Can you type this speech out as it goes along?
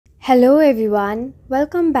Hello everyone,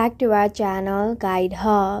 welcome back to our channel Guide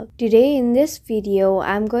Hub. Today in this video,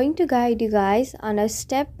 I'm going to guide you guys on a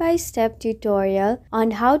step-by-step tutorial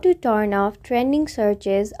on how to turn off trending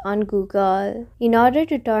searches on Google. In order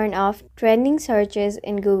to turn off trending searches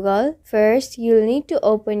in Google, first you'll need to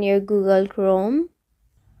open your Google Chrome.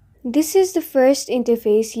 This is the first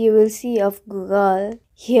interface you will see of Google.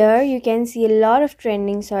 Here you can see a lot of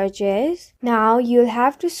trending searches. Now you'll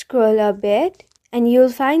have to scroll a bit and you'll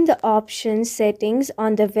find the option settings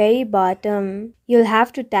on the very bottom. You'll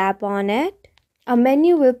have to tap on it. A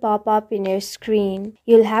menu will pop up in your screen.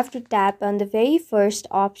 You'll have to tap on the very first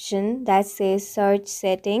option that says search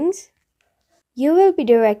settings. You will be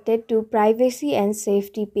directed to privacy and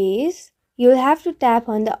safety page. You'll have to tap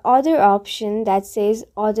on the other option that says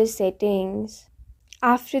other settings.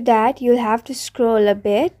 After that, you'll have to scroll a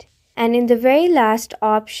bit. And in the very last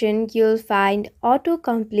option, you'll find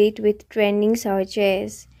autocomplete with trending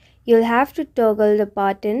searches. You'll have to toggle the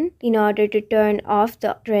button in order to turn off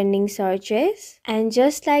the trending searches. And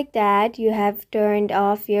just like that, you have turned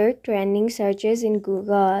off your trending searches in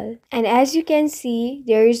Google. And as you can see,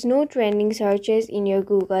 there is no trending searches in your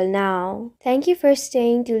Google now. Thank you for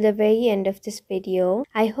staying till the very end of this video.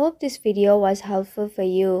 I hope this video was helpful for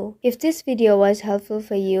you. If this video was helpful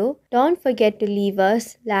for you, don't forget to leave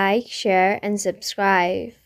us like, share, and subscribe.